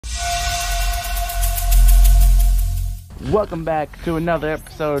Welcome back to another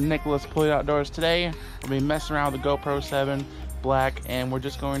episode of Nicholas Pulley Outdoors. Today we'll be messing around with the GoPro 7 Black, and we're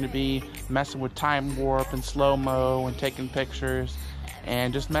just going to be messing with time warp and slow-mo and taking pictures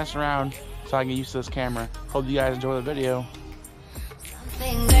and just messing around so I can get used to this camera. Hope you guys enjoy the video.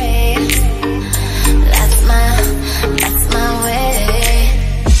 That's my way.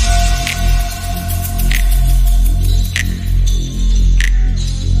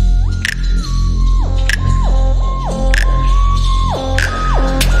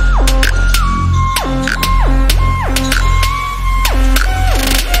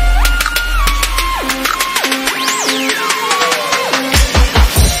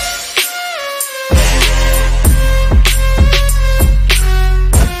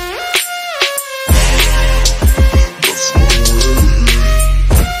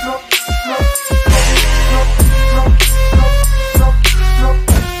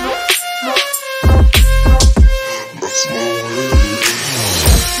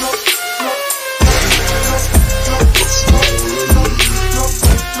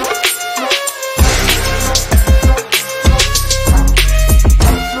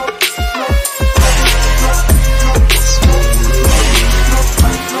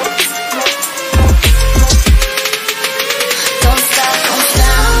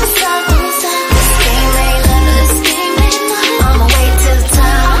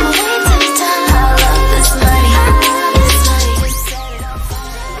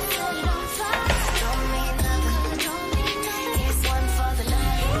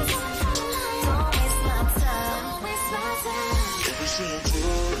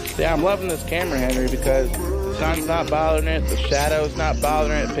 Yeah, I'm loving this camera, Henry, because the sun's not bothering it, the shadow's not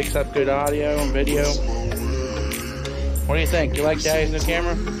bothering it, it picks up good audio and video. What do you think? You like Daddy's new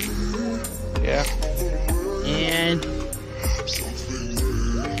camera? Yeah. And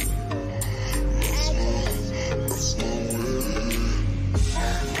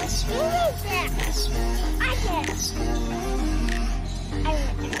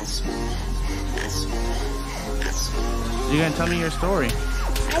you're gonna tell me your story.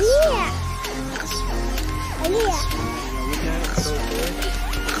 Yeah.